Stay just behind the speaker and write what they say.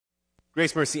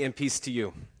Grace, mercy, and peace to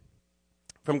you.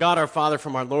 From God our Father,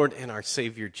 from our Lord and our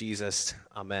Savior Jesus.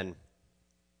 Amen.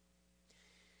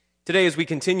 Today, as we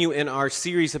continue in our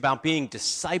series about being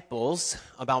disciples,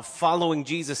 about following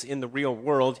Jesus in the real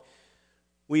world,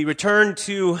 we return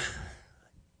to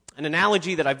an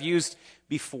analogy that I've used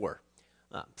before.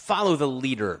 Follow the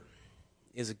leader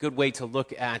is a good way to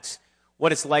look at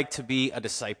what it's like to be a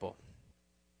disciple.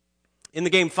 In the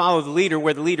game Follow the Leader,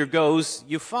 where the leader goes,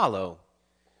 you follow.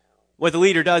 What the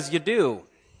leader does, you do.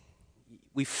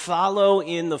 We follow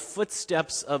in the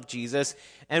footsteps of Jesus,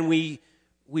 and we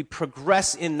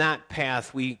progress in that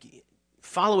path. We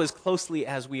follow as closely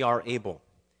as we are able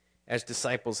as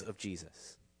disciples of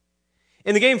Jesus.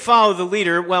 In the game Follow the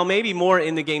Leader, well, maybe more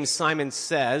in the game Simon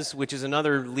Says, which is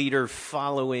another leader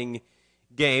following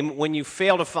game. When you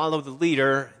fail to follow the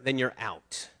leader, then you're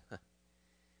out.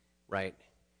 Right?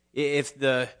 If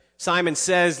the Simon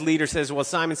Says leader says, well,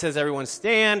 Simon says everyone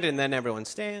stand, and then everyone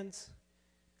stands.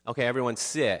 Okay, everyone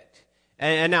sit.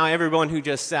 And now everyone who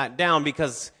just sat down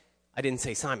because I didn't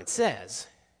say Simon Says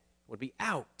would be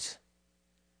out.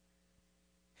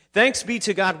 Thanks be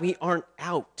to God, we aren't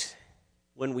out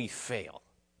when we fail,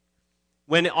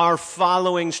 when our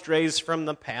following strays from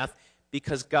the path,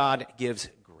 because God gives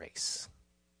grace.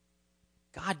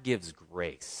 God gives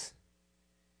grace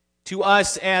to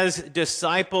us as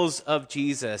disciples of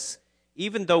Jesus,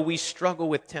 even though we struggle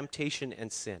with temptation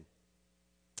and sin.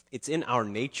 It's in our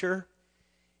nature.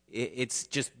 It's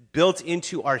just built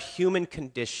into our human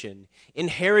condition,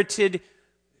 inherited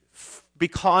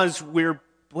because we're,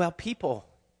 people,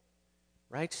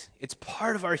 right? It's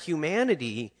part of our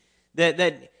humanity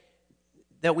that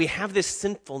we have this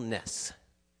sinfulness,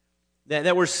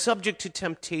 that we're subject to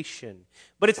temptation.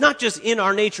 But it's not just in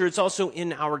our nature, it's also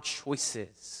in our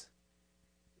choices.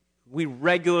 We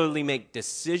regularly make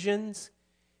decisions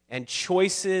and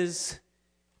choices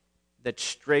that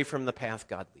stray from the path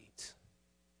God leads,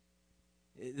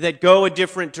 that go a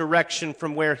different direction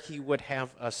from where He would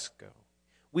have us go.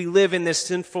 We live in this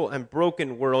sinful and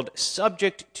broken world,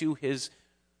 subject to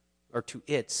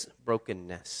its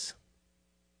brokenness.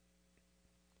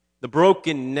 The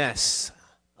brokenness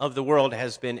of the world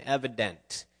has been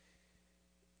evident,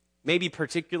 maybe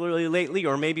particularly lately,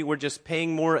 or maybe we're just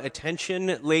paying more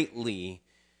attention lately,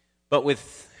 but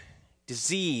with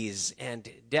disease and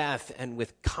death and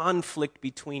with conflict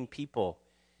between people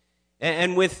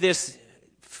and with this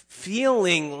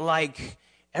feeling like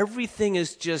everything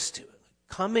is just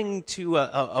coming to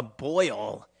a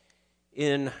boil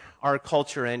in our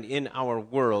culture and in our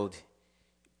world.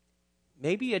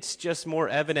 Maybe it's just more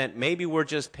evident. Maybe we're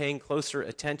just paying closer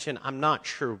attention. I'm not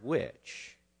sure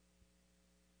which.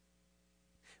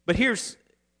 But here's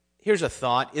a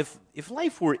thought. If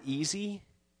life were easy,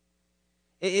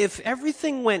 if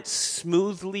everything went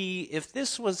smoothly, if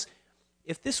this was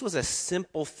a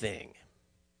simple thing,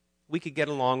 we could get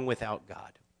along without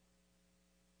God.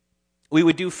 We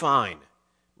would do fine,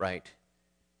 right?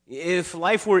 If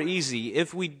life were easy,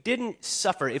 if we didn't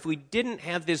suffer, if we didn't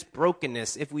have this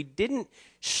brokenness, if we didn't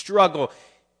struggle,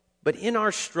 but in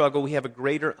our struggle we have a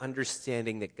greater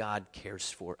understanding that God cares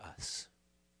for us.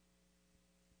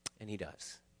 And He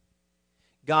does.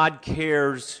 God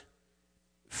cares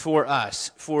for us,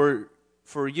 for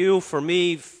you, for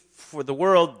me, for the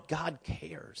world. God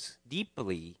cares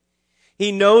deeply.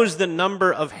 He knows the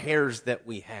number of hairs that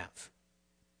we have.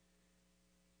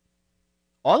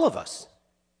 All of us.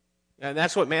 And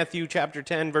that's what Matthew chapter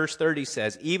 10, verse 30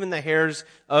 says. Even the hairs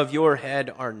of your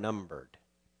head are numbered.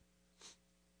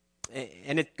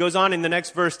 And it goes on in the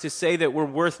next verse to say that we're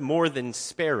worth more than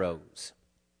sparrows,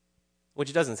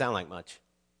 which doesn't sound like much,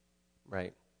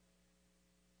 right?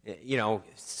 You know,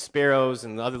 sparrows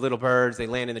and other little birds, they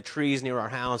land in the trees near our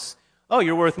house. Oh,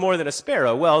 you're worth more than a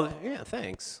sparrow. Well, yeah,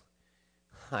 thanks.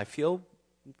 I feel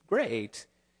great.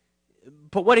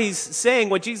 But what he's saying,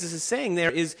 what Jesus is saying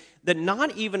there is that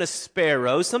not even a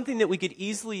sparrow, something that we could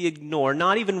easily ignore,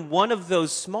 not even one of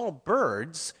those small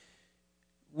birds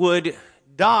would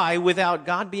die without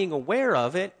God being aware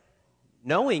of it,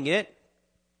 knowing it.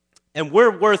 And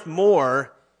we're worth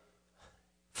more,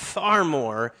 far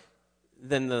more,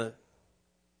 than the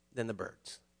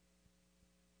birds.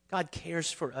 God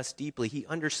cares for us deeply. He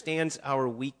understands our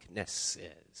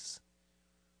weaknesses.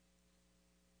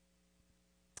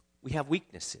 We have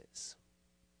weaknesses.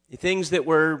 The things that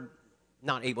we're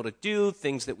not able to do,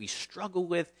 things that we struggle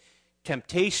with,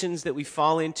 temptations that we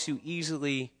fall into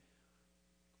easily.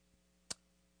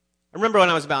 I remember when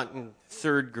I was about in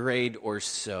third grade or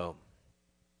so,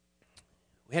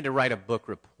 we had to write a book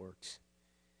report.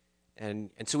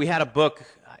 And so we had a book.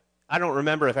 I don't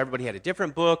remember if everybody had a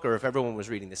different book or if everyone was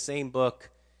reading the same book.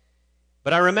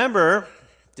 But I remember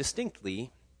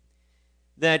distinctly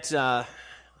that I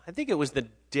think it was the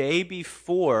day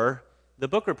before the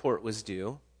book report was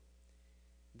due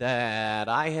that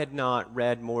I had not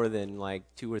read more than like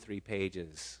 2 or 3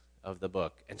 pages of the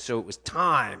book. And so it was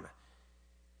time.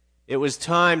 It was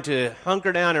time to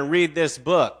hunker down and read this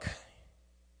book.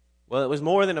 Well, it was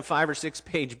more than a 5 or 6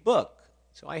 page book,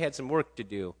 so I had some work to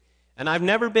do. And I've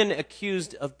never been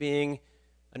accused of being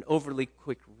an overly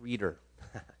quick reader.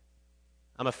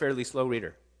 I'm a fairly slow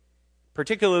reader.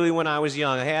 Particularly when I was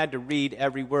young, I had to read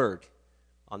every word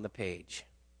on the page.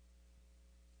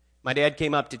 My dad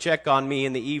came up to check on me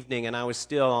in the evening, and I was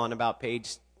still on about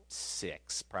page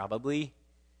 6, probably.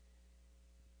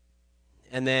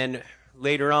 And then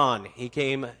later on, he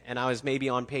came, and I was maybe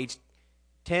on page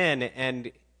 10,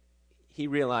 and he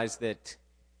realized that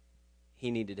he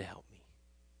needed to help me.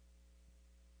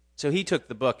 So he took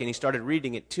the book, and he started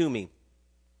reading it to me.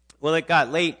 Well, it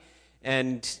got late,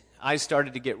 and I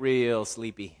started to get real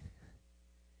sleepy.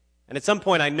 And at some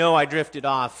point, I know I drifted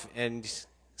off and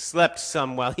slept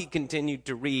some while he continued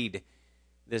to read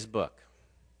this book.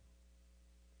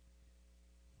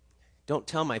 Don't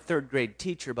tell my 3rd grade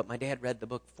teacher, but my dad read the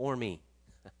book for me.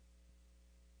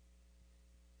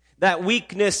 That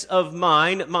weakness of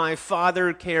mine, my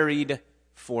father carried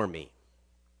for me.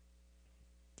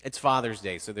 It's Father's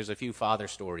Day, so there's a few father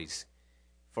stories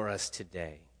for us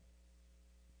today.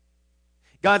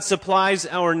 God supplies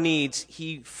our needs.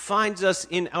 He finds us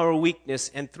in our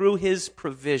weakness, and through His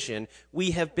provision,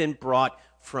 we have been brought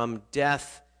from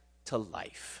death to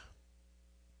life.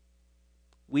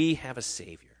 We have a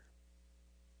Savior.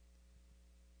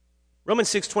 Romans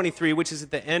 6:23, which is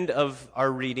at the end of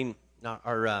our reading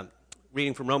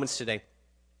from Romans today,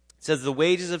 says the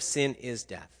wages of sin is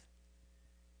death.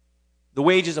 The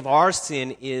wages of our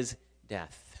sin is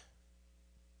death.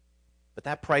 But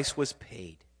that price was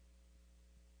paid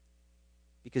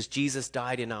because Jesus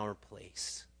died in our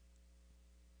place.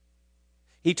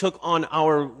 He took on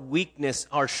our weakness,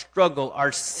 our struggle,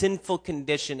 our sinful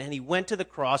condition, and He went to the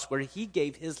cross where He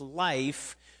gave His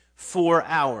life for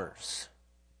ours.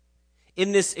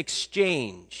 In this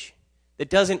exchange that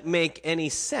doesn't make any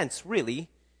sense, really,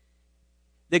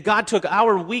 that God took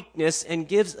our weakness and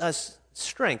gives us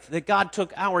strength, that God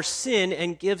took our sin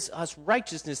and gives us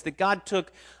righteousness, that God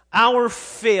took our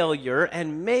failure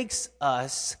and makes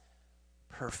us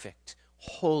perfect,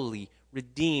 holy,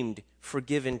 redeemed,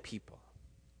 forgiven people.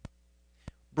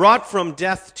 Brought from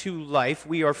death to life,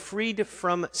 we are freed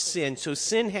from sin, so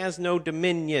sin has no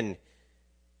dominion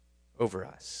over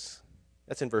us.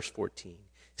 That's in verse 14.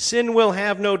 Sin will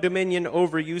have no dominion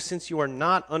over you, since you are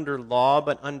not under law,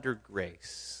 but under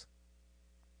grace.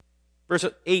 Verse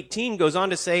 18 goes on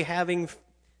to say, having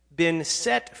been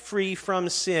set free from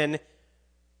sin,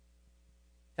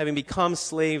 having become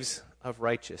slaves of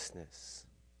righteousness.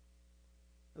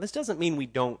 Now, this doesn't mean we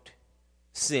don't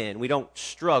sin, we don't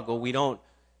struggle, we don't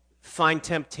find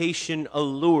temptation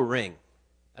alluring.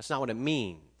 That's not what it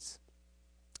means.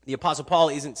 The Apostle Paul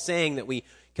isn't saying that we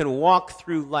can walk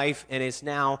through life and it's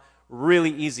now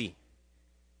really easy.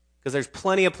 Because there's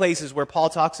plenty of places where Paul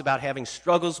talks about having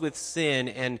struggles with sin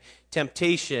and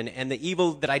temptation, and the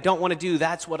evil that I don't want to do,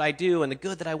 that's what I do, and the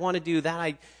good that I want to do, that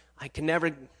I can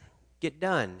never get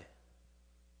done.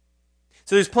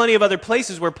 So there's plenty of other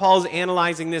places where Paul's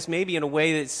analyzing this maybe in a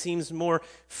way that seems more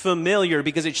familiar,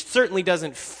 because it certainly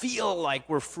doesn't feel like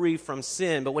we're free from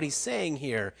sin. But what he's saying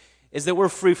here is that we're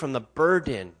free from the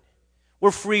burden.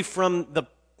 We're free from the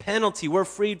penalty. We're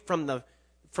freed from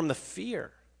the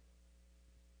fear.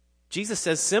 Jesus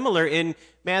says similar in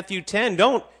Matthew 10,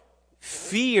 don't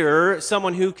fear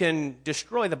someone who can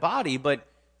destroy the body, but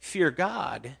fear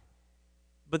God.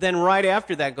 But then right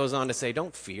after that goes on to say,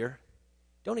 don't fear.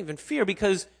 Don't even fear,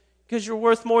 because you're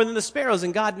worth more than the sparrows,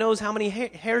 and God knows how many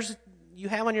hairs you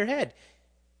have on your head.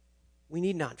 We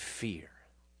need not fear.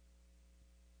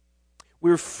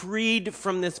 We're freed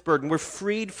from this burden. We're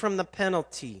freed from the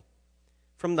penalty,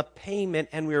 from the payment,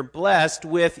 and we're blessed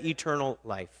with eternal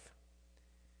life.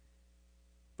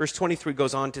 Verse 23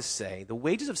 goes on to say, the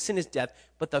wages of sin is death,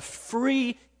 but the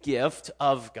free gift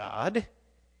of God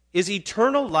is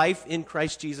eternal life in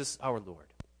Christ Jesus our Lord.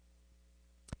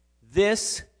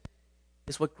 This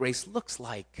is what grace looks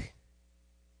like.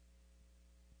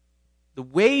 The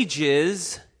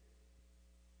wages,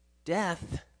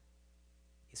 death,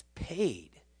 is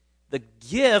paid. The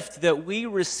gift that we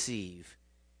receive,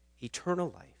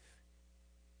 eternal life.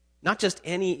 Not just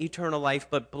any eternal life,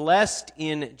 but blessed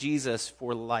in Jesus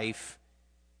for life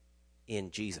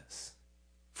in Jesus.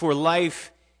 For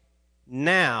life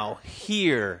now,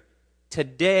 here,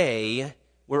 today,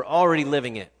 we're already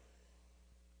living it.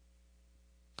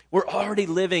 We're already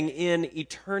living in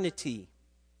eternity.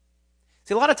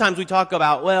 See, a lot of times we talk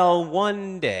about, well,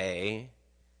 one day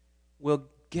we'll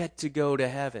get to go to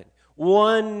heaven.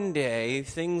 One day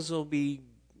things will be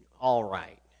all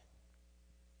right.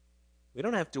 We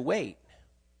don't have to wait.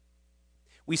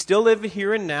 We still live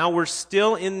here and now. We're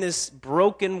still in this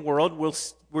broken world.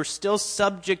 We're still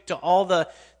subject to all the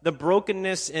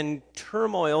brokenness and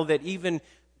turmoil that even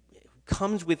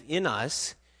comes within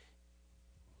us.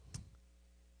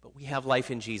 But we have life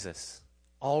in Jesus.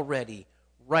 Already,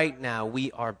 right now,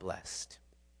 we are blessed.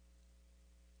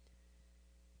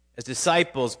 As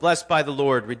disciples, blessed by the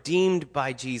Lord, redeemed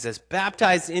by Jesus,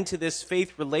 baptized into this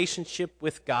faith relationship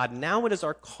with God, now it is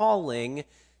our calling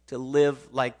to live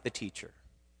like the teacher.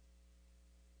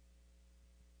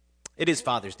 It is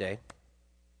Father's Day.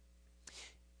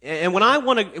 And when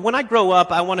I grow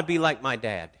up, I want to be like my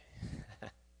dad.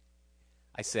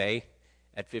 I say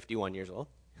at 51 years old.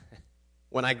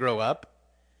 When I grow up,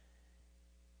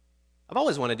 I've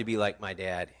always wanted to be like my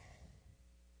dad.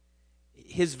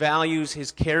 His values,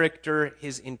 his character,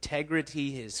 his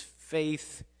integrity, his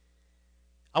faith.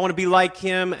 I want to be like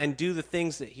him and do the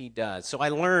things that he does. So I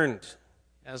learned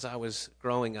as I was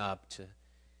growing up to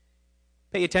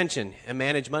pay attention and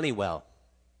manage money well,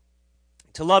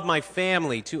 to love my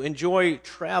family, to enjoy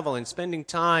travel and spending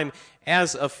time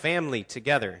as a family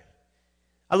together.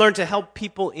 I learned to help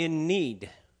people in need.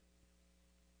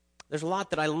 There's a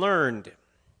lot that I learned.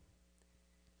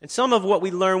 And some of what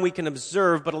we learn we can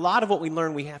observe, but a lot of what we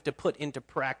learn we have to put into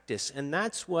practice. And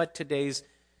that's what today's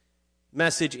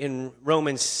message in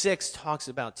Romans 6 talks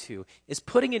about too, is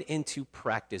putting it into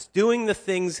practice, doing the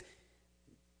things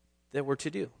that we're to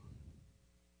do.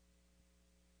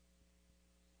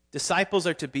 Disciples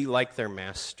are to be like their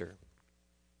master.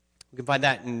 You can find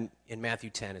that in Matthew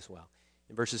 10 as well.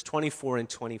 In verses 24 and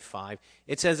 25,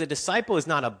 it says, a disciple is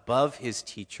not above his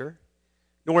teacher,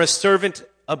 nor a servant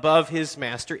above his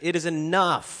master. It is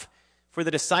enough for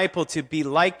the disciple to be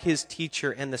like his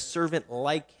teacher and the servant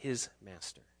like his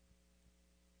master.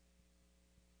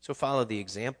 So follow the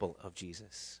example of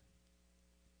Jesus.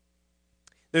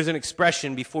 There's an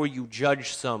expression, before you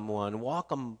judge someone,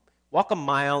 walk a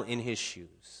mile in his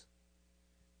shoes.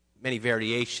 Many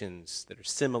variations that are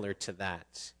similar to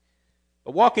that.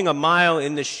 But walking a mile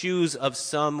in the shoes of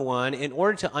someone in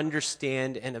order to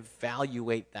understand and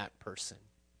evaluate that person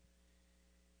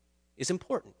is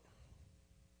important.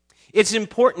 It's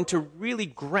important to really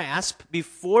grasp,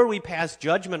 before we pass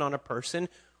judgment on a person,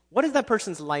 what is that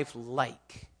person's life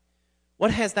like? What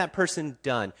has that person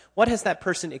done? What has that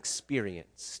person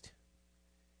experienced?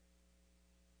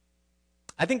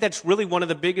 I think that's really one of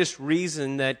the biggest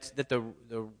reasons that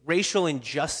the racial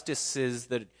injustices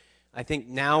that I think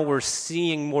now we're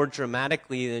seeing more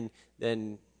dramatically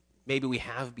than maybe we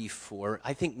have before,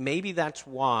 I think maybe that's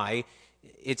why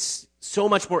it's so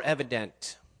much more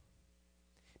evident.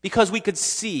 Because we could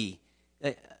see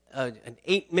an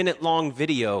 8-minute long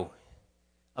video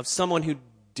of someone who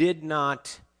did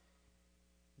not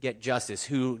get justice,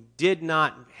 who did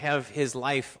not have his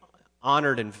life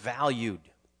honored and valued.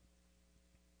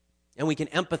 And we can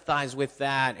empathize with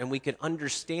that, and we can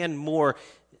understand more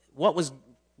what was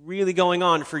really going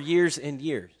on for years and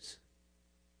years.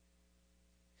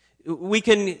 We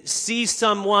can see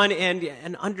someone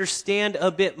and understand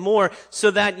a bit more, so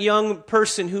that young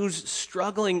person who's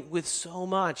struggling with so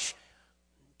much,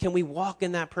 can we walk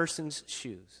in that person's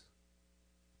shoes?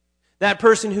 That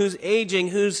person who's aging,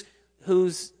 who's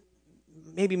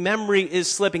maybe memory is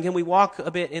slipping, can we walk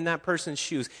a bit in that person's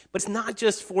shoes? But it's not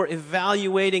just for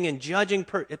evaluating and judging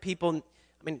people,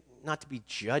 I mean, not to be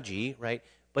judgy, right?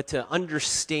 But to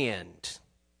understand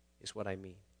is what I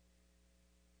mean.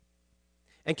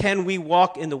 And can we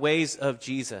walk in the ways of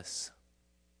Jesus?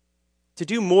 To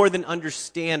do more than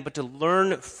understand, but to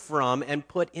learn from and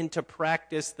put into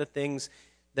practice the things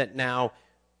that now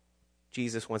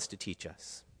Jesus wants to teach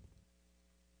us.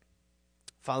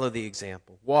 Follow the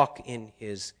example. Walk in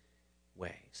his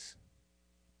ways.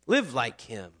 Live like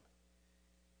him.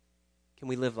 Can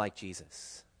we live like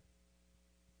Jesus?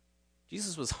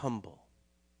 Jesus was humble.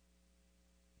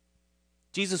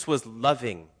 Jesus was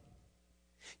loving.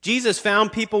 Jesus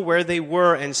found people where they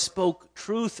were and spoke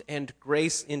truth and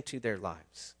grace into their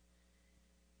lives.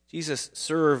 Jesus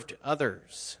served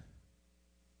others.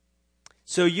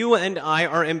 So you and I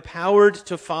are empowered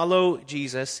to follow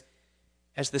Jesus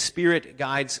as the Spirit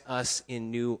guides us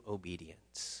in new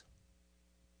obedience.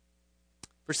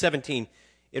 Verse 17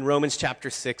 in Romans chapter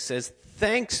 6 says,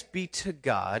 "Thanks be to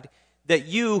God that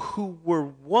you who were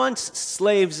once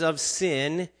slaves of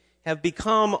sin have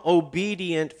become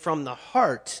obedient from the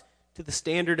heart to the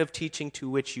standard of teaching to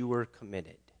which you were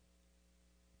committed."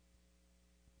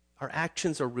 Our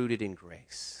actions are rooted in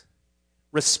grace.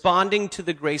 Responding to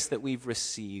the grace that we've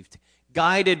received,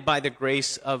 guided by the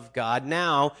grace of God,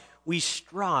 now we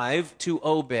strive to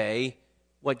obey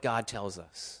what God tells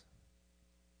us.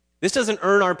 This doesn't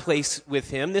earn our place with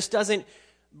Him. This doesn't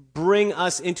bring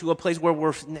us into a place where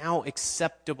we're now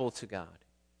acceptable to God,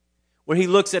 where He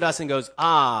looks at us and goes,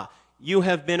 you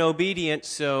have been obedient,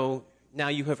 so now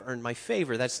you have earned my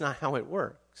favor. That's not how it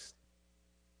works.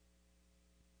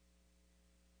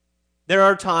 There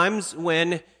are times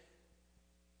when,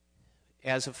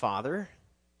 as a father,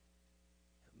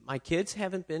 my kids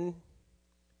haven't been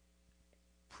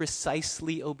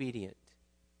precisely obedient.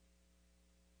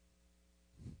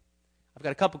 I've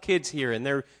got a couple kids here, and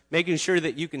they're making sure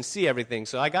that you can see everything,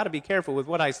 so I got to be careful with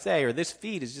what I say, or this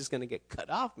feed is just going to get cut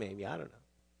off maybe. I don't know.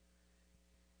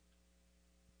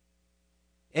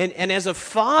 And as a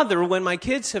father, when my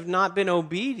kids have not been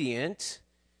obedient,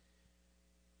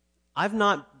 I've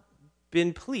not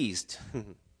been pleased,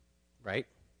 right?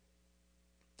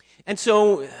 And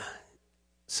so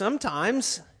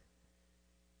sometimes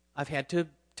I've had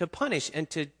to punish and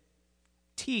to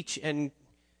teach and,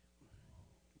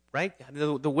 right,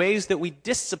 the ways that we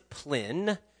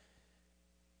discipline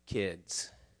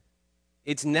kids.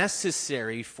 It's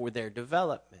necessary for their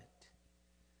development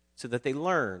so that they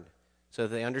learn, so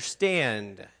that they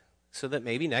understand, so that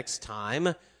maybe next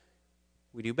time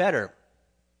we do better.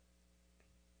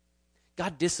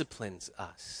 God disciplines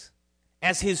us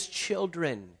as His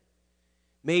children,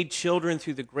 made children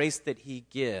through the grace that He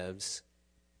gives.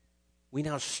 We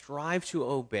now strive to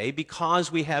obey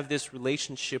because we have this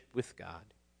relationship with God,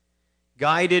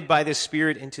 guided by the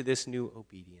Spirit into this new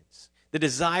obedience. The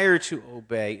desire to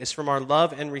obey is from our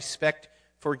love and respect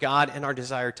for God and our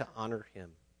desire to honor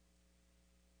Him.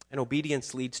 And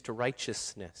obedience leads to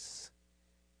righteousness.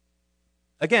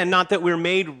 Again, not that we're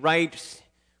made right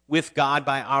with God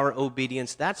by our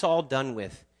obedience. That's all done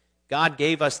with. God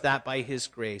gave us that by His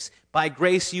grace. By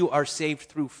grace you are saved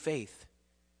through faith.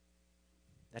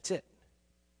 That's it.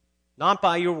 Not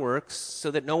by your works,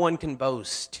 so that no one can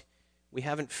boast. We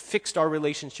haven't fixed our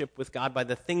relationship with God by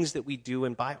the things that we do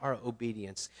and by our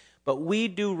obedience. But we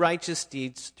do righteous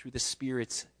deeds through the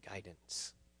Spirit's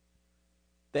guidance.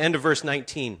 The end of verse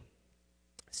 19,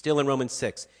 still in Romans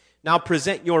 6. Now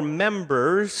present your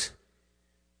members,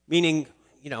 meaning,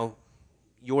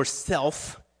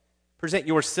 yourself, present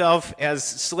yourself as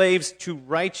slaves to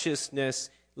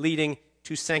righteousness, leading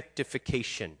to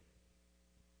sanctification,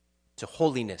 to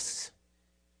holiness.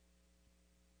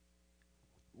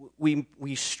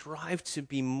 We strive to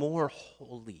be more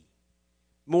holy,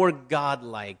 more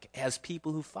godlike as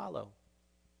people who follow.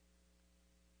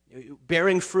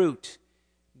 Bearing fruit,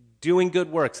 doing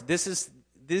good works.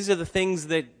 These are the things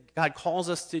that God calls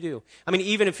us to do. I mean,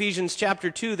 even Ephesians chapter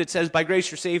 2 that says, by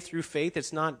grace you're saved through faith.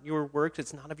 It's not your works.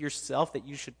 It's not of yourself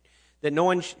that no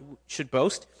one should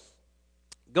boast.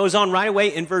 Goes on right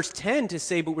away in verse 10 to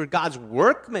say, but we're God's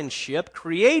workmanship,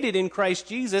 created in Christ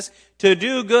Jesus to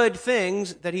do good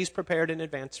things that He's prepared in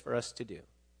advance for us to do.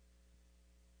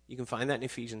 You can find that in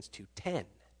Ephesians 2:10.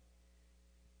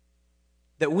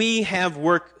 That we have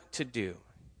work to do.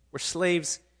 We're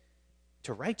slaves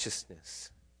to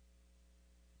righteousness.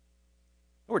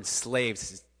 The word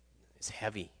slaves is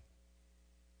heavy.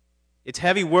 It's a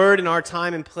heavy word in our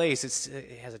time and place.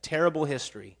 It has a terrible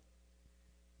history.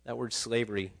 That word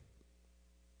slavery.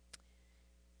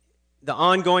 The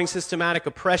ongoing systematic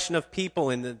oppression of people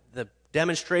and the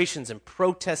demonstrations and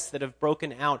protests that have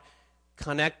broken out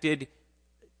connected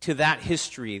to that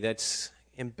history that's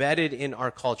embedded in our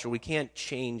culture. We can't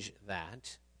change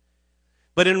that.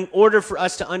 But in order for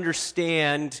us to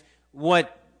understand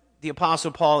what the Apostle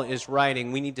Paul is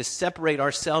writing, we need to separate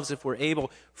ourselves, if we're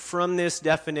able, from this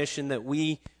definition that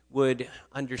we would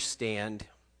understand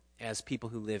as people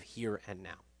who live here and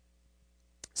now.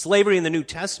 Slavery in the New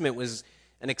Testament was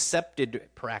an accepted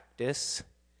practice.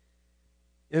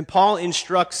 And Paul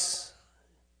instructs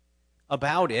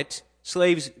about it.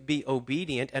 Slaves be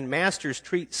obedient, and masters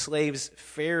treat slaves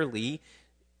fairly.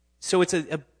 So it's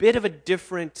a bit of a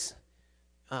different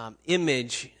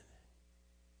image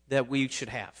that we should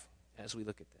have as we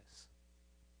look at this.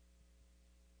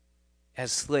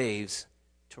 As slaves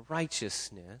to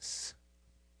righteousness,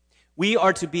 we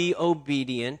are to be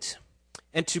obedient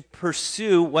and to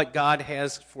pursue what God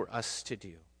has for us to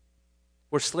do.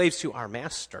 We're slaves to our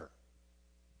master.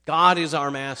 God is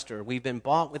our master. We've been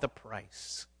bought with a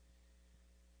price.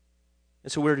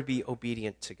 And so we're to be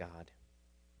obedient to God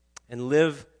and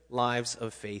live lives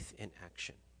of faith in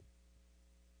action.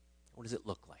 What does it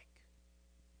look like?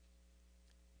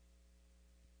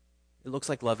 It looks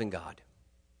like loving God.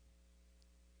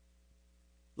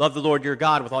 Love the Lord your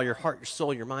God with all your heart, your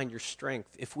soul, your mind, your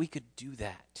strength. If we could do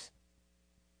that,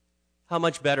 how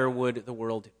much better would the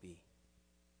world be?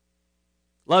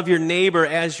 Love your neighbor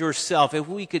as yourself. If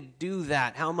we could do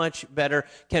that, how much better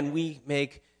can we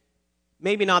make,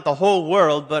 maybe not the whole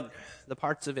world, but the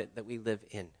parts of it that we live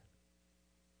in?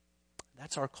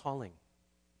 That's our calling.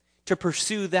 To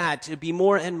pursue that, to be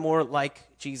more and more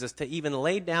like Jesus, to even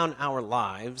lay down our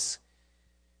lives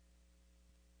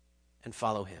and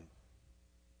follow him.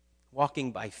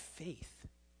 Walking by faith,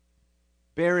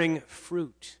 bearing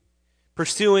fruit,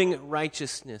 pursuing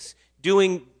righteousness,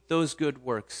 doing those good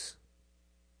works,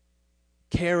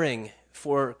 caring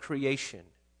for creation,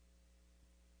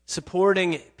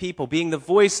 supporting people, being the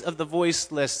voice of the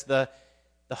voiceless, the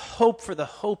hope for the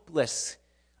hopeless,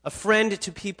 a friend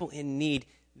to people in need.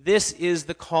 This is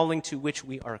the calling to which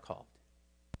we are called.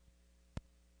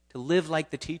 To live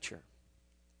like the teacher,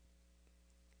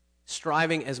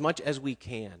 striving as much as we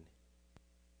can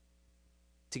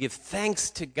to give thanks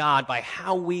to God by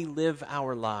how we live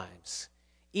our lives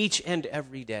each and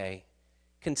every day,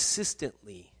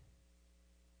 consistently,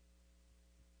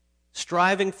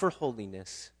 striving for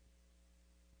holiness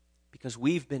because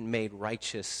we've been made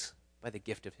righteous by the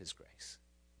gift of his grace.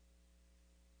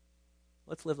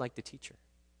 Let's live like the teacher,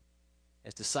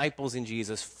 as disciples in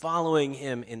Jesus, following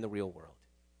him in the real world.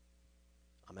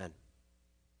 Amen.